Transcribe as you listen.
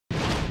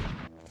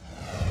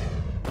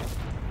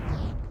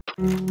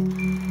Come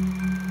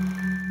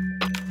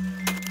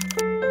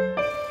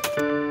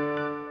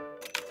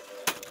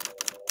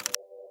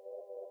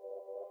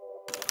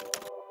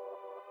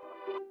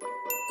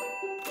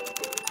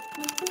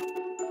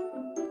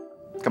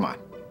on,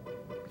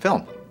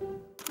 film.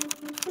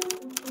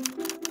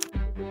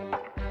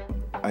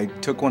 I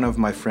took one of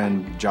my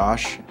friend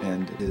Josh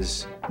and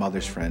his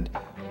mother's friend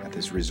at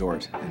this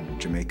resort in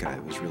Jamaica.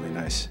 It was really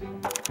nice.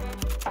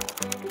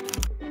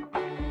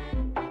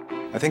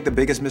 I think the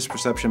biggest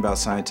misperception about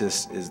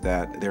scientists is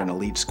that they're an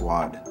elite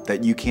squad,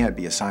 that you can't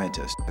be a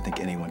scientist. I think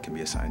anyone can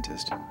be a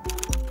scientist.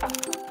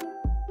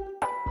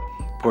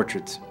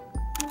 Portraits.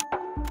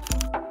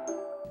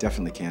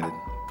 Definitely candid.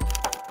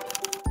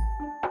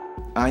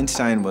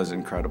 Einstein was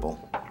incredible.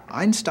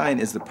 Einstein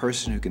is the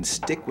person who can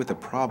stick with a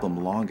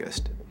problem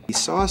longest. He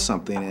saw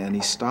something and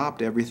he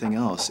stopped everything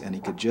else and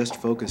he could just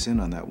focus in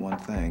on that one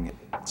thing.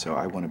 So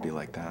I want to be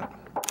like that.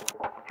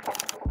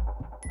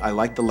 I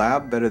like the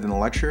lab better than the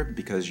lecture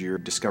because you're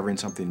discovering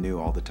something new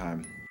all the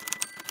time.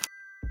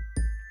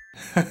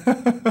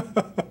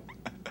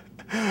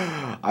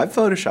 I've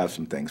photoshopped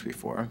some things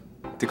before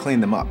to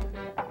clean them up.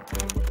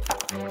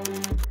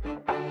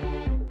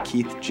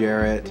 Keith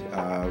Jarrett,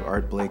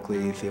 Art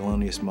Blakely,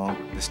 Thelonious Monk,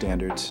 the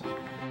standards.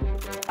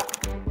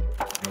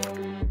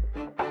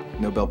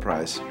 Nobel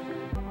Prize.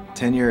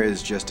 Tenure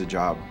is just a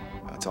job.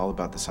 It's all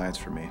about the science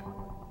for me.